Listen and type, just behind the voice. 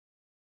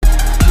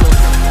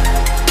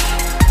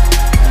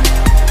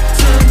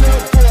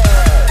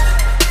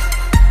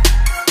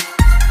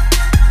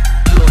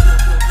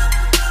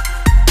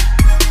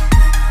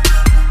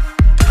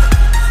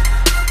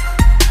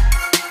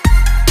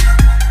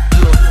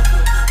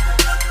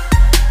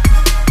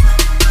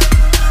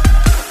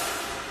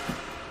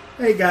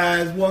Hey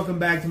guys, welcome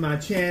back to my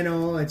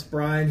channel. It's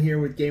Brian here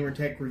with Gamer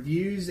Tech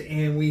Reviews,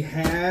 and we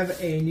have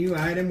a new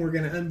item we're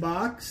going to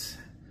unbox.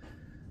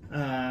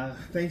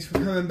 Thanks for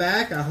coming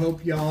back. I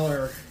hope y'all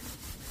are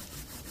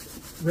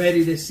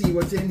ready to see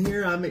what's in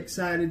here. I'm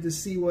excited to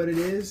see what it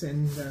is,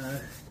 and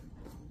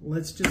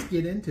let's just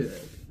get into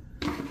it.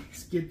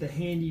 Let's get the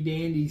handy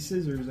dandy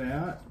scissors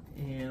out,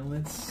 and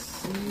let's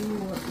see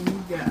what we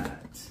got.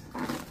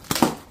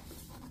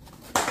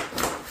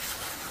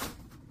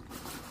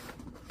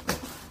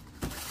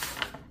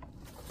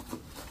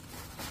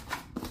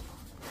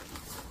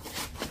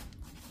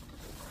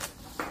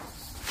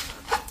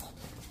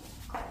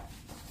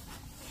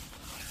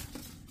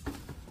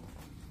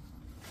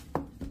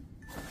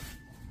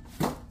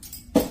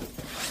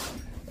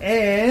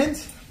 And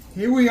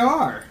here we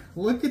are.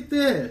 Look at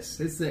this.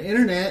 It's the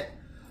Internet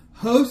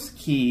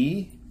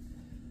Hostkey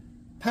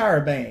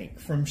power bank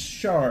from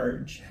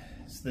SHARGE.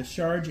 It's the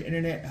SHARGE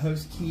Internet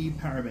Hostkey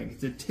power bank.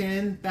 It's a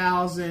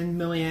 10,000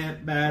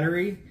 milliamp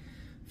battery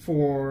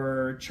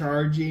for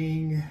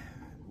charging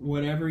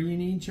whatever you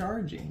need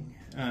charging.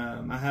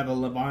 I have a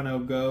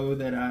Lenovo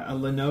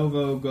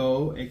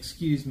Go,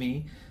 excuse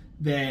me,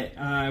 that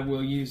I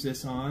will use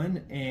this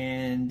on,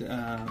 and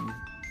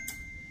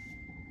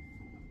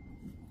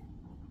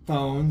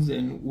phones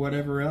and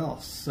whatever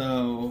else.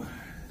 So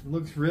it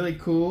looks really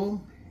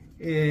cool.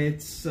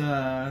 It's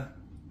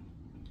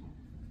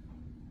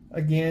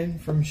again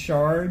from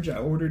SHARGE. I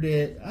ordered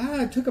it.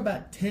 It took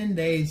about 10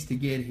 days to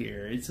get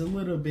here. It's a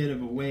little bit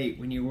of a wait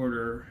when you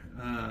order.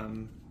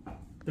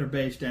 They're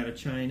based out of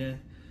China,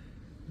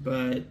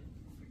 but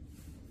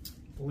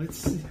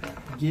let's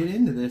get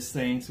into this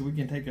thing so we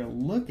can take a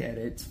look at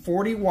it. It's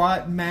 40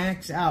 watt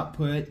max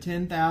output,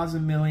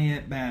 10,000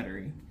 milliamp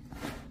battery.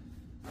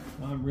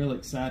 I'm real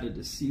excited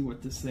to see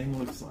what this thing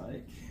looks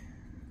like.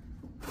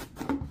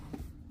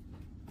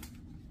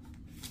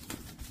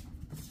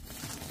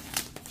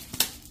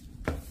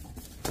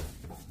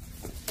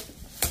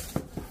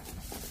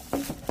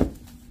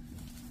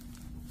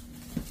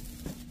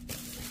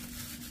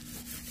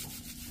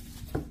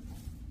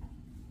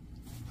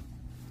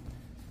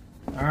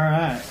 All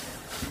right.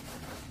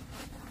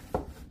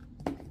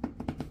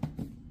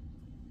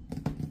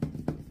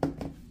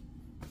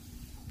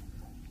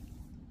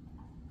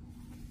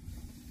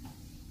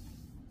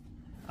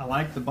 I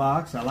like the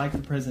box. I like the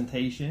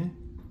presentation.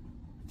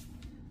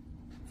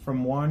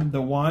 From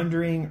The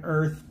Wandering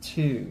Earth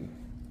 2.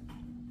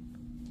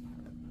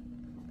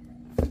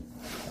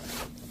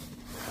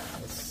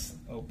 Let's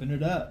open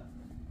it up.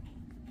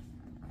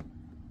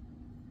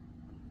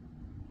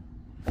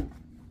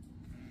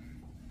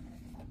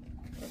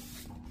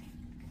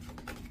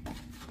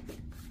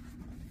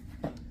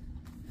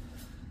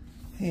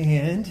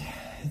 And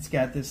it's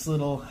got this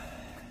little...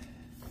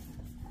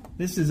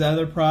 This is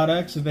other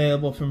products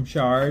available from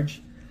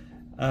SHARGE.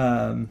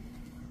 I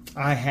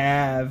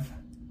have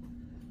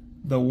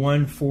the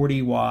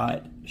 140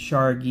 watt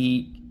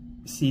SHARGE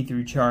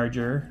see-through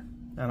charger.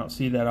 I don't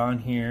see that on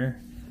here.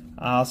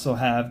 I also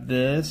have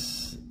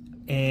this,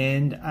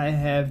 and I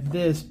have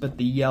this, but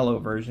the yellow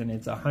version.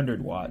 It's a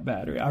 100 watt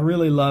battery. I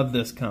really love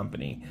this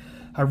company.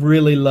 I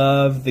really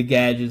love the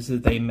gadgets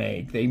that they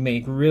make. They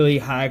make really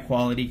high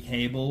quality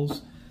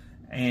cables,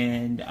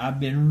 and I've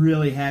been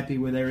really happy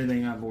with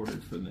everything I've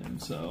ordered from them.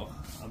 So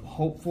I'm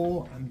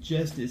hopeful. I'm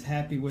just as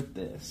happy with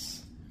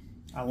this.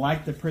 I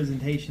like the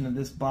presentation of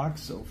this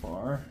box so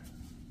far.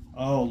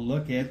 Oh,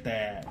 look at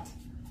that.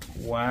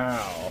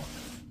 Wow.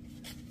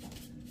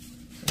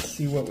 Let's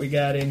see what we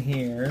got in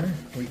here.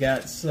 We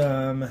got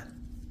some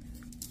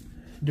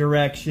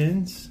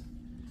directions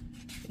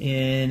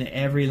in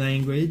every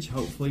language.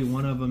 Hopefully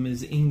one of them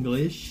is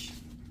English.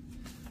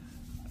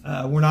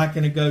 We're not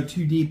going to go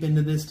too deep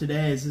into this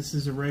today, as this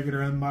is a regular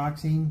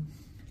unboxing.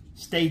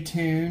 Stay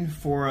tuned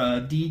for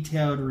a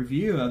detailed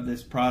review of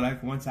this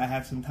product once I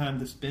have some time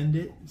to spend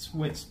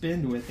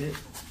with it.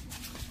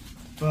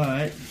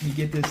 But you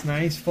get this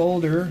nice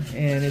folder,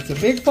 and it's a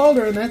big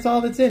folder, and that's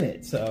all that's in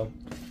it. So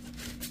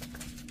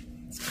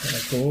it's kind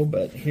of cool,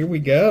 but here we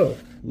go.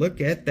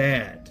 Look at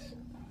that.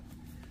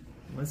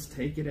 Let's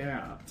take it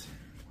out.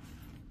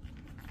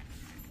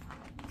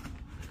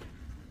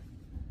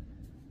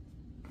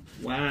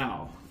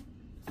 Wow.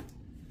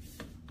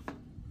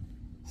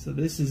 So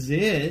this is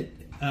it.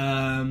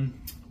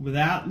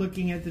 Without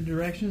looking at the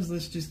directions,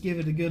 let's just give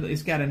it a good...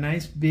 It's got a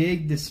nice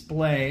big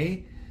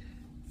display.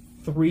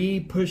 3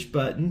 push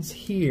buttons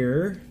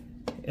here.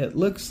 It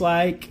looks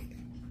like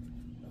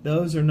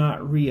those are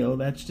not real.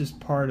 That's just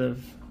part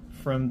of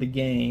from the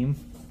game.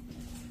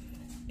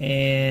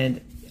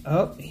 And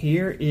up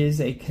here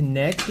is a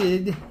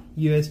connected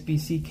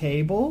USB-C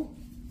cable.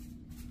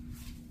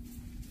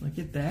 Look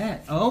at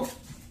that. Oh!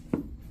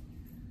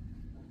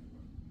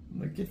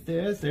 Look at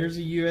this. There's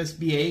a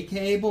USB-A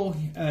cable,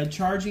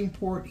 charging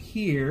port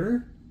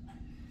here.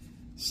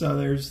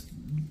 So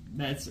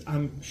that's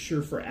I'm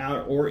sure for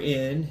out or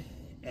in,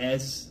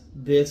 as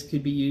this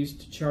could be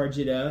used to charge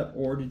it up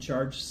or to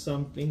charge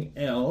something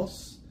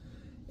else.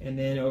 And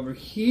then over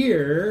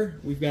here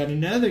we've got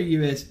another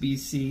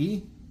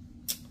USB-C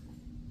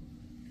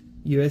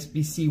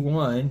USB-C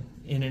 1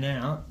 in and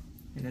out,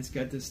 and it's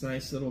got this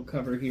nice little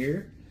cover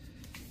here.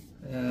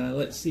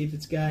 Let's see if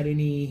it's got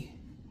any.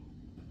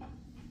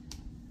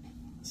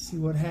 Let's see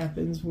what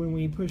happens when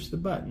we push the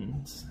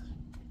buttons.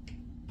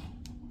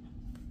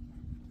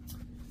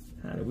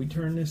 How do we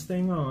turn this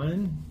thing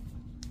on?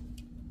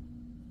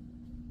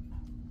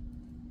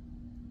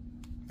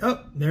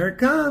 Oh, there it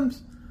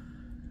comes.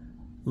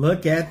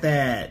 Look at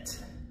that.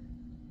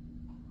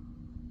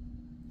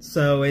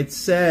 So it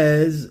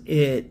says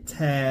it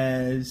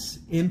has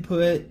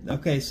input.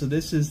 Okay, so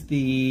this is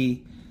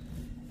the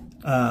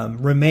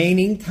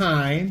remaining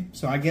time.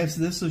 So I guess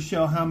this will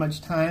show how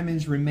much time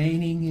is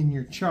remaining in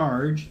your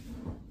charge.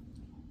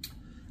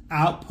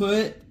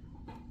 Output,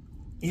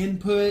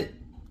 input,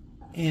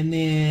 and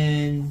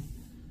then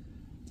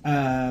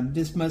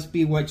this must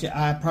be what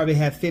I probably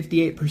have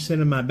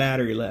 58% of my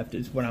battery left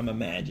is what I'm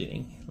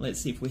imagining. Let's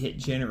see if we hit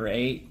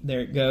generate. There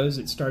it goes.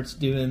 It starts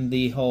doing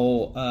the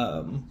whole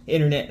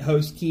Internet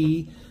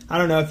Hostkey. I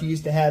don't know if you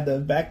used to have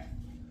those back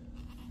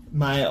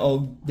my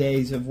old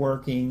days of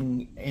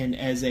working and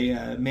as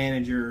a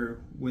manager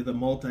with a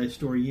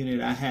multi-store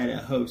unit. I had a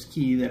host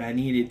key that I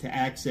needed to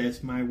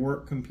access my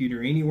work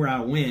computer anywhere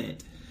I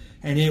went,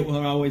 and it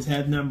will always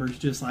have numbers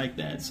just like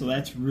that. So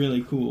that's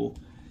really cool.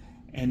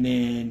 And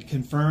then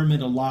confirm,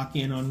 it'll lock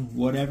in on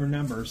whatever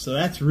number. So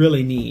that's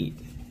really neat.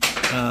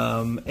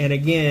 And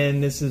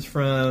again, this is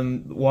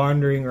from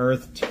Wandering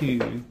Earth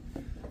 2.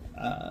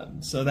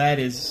 So that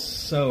is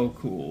so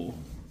cool.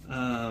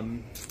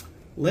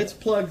 Let's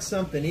plug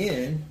something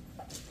in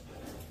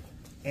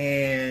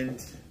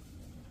and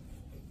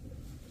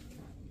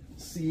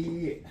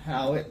see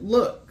how it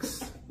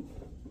looks.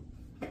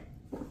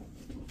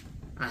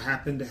 I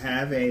happen to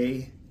have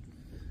a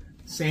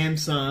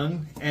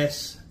Samsung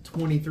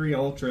S23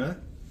 Ultra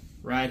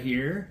right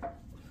here.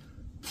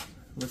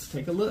 Let's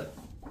take a look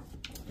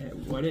at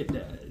what it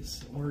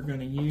does. We're going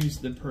to use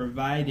the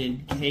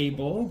provided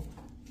cable,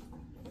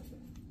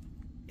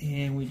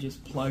 and we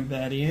just plug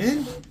that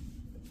in.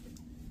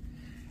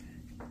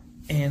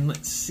 And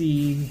let's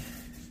see.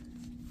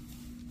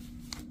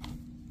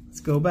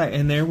 Let's go back,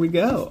 and there we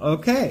go.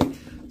 Okay.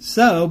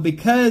 So,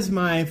 because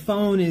my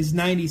phone is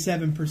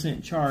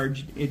 97%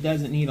 charged, it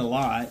doesn't need a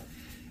lot.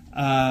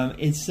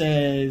 It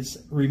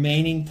says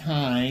remaining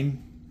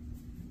time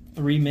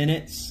 3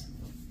 minutes.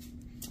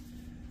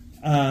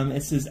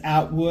 It says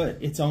output,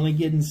 it's only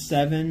getting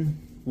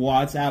 7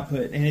 watts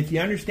output. And if you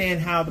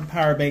understand how the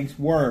power banks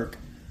work,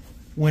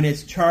 when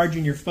it's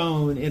charging your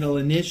phone, it'll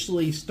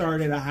initially start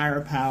at a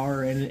higher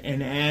power,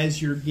 and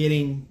as you're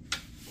getting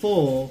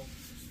full,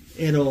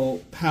 it'll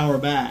power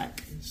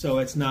back. So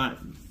it's not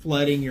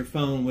flooding your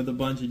phone with a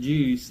bunch of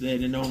juice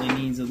that it only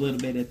needs a little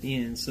bit at the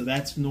end. So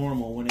that's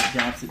normal when it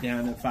drops it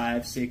down to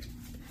 5-6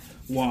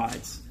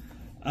 watts.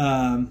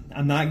 I'm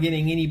not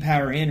getting any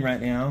power in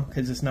right now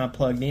because it's not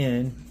plugged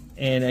in.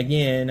 And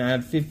again, I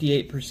have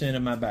 58%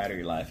 of my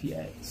battery life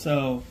yet.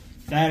 So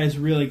that is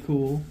really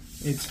cool.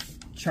 It's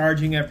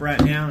charging up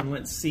right now, and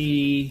let's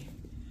see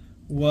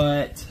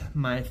what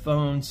my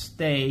phone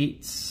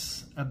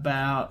states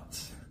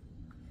about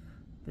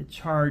the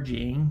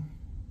charging.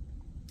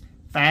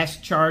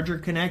 Fast charger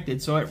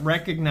connected, so it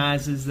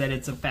recognizes that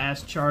it's a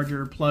fast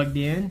charger plugged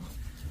in.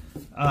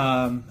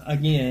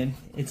 Again,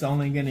 it's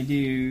only going to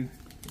do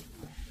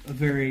a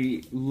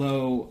very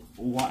low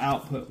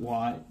output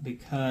watt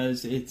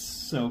because it's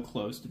so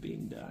close to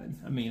being done.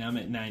 I mean, I'm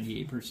at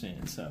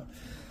 98%, so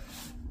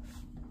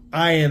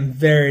I am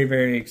very,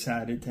 very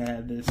excited to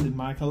have this in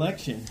my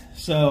collection.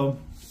 So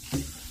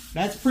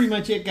that's pretty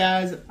much it,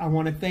 guys. I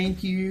want to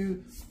thank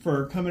you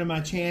for coming to my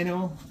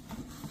channel,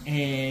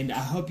 and I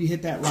hope you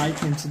hit that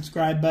like and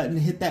subscribe button.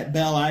 Hit that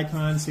bell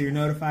icon so you're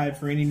notified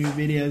for any new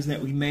videos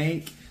that we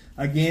make.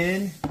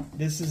 Again,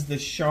 this is the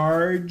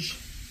SHARGE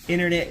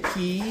Internet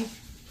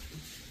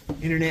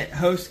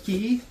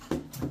Hostkey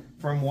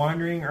from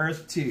Wandering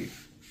Earth 2.